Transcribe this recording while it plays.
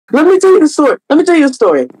Let me tell you the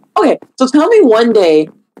story. Okay, so tell me one day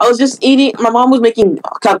I was just eating. My mom was making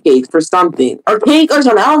cupcakes for something or cake or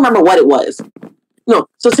something. I don't remember what it was. No,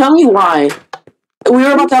 so tell me why. We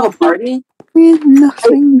were about to have a party.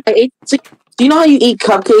 Nothing. I ate. Do you know how you eat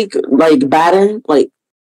cupcake like batter like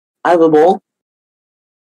out of a bowl?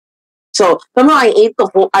 So somehow I ate the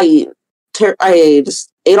whole. I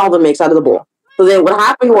just ate all the mix out of the bowl. So then what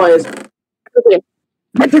happened was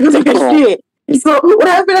I took a shit. So what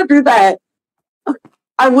happened after that?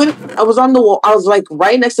 I was on the wall. I was like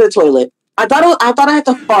right next to the toilet. I thought I had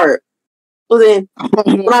to fart. So then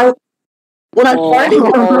when I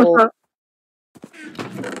farted,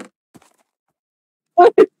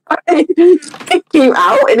 it came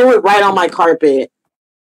out and it went right on my carpet.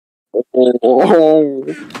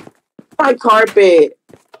 My carpet.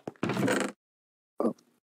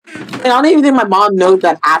 And I don't even think my mom knows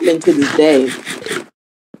that happened to this day.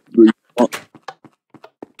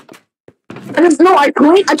 I just know I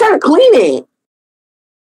tried to clean it.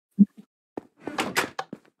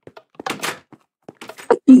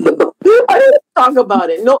 I didn't talk about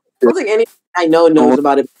it. No, I don't think anyone I know knows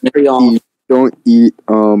about it for y'all. Don't eat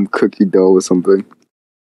cookie dough or something.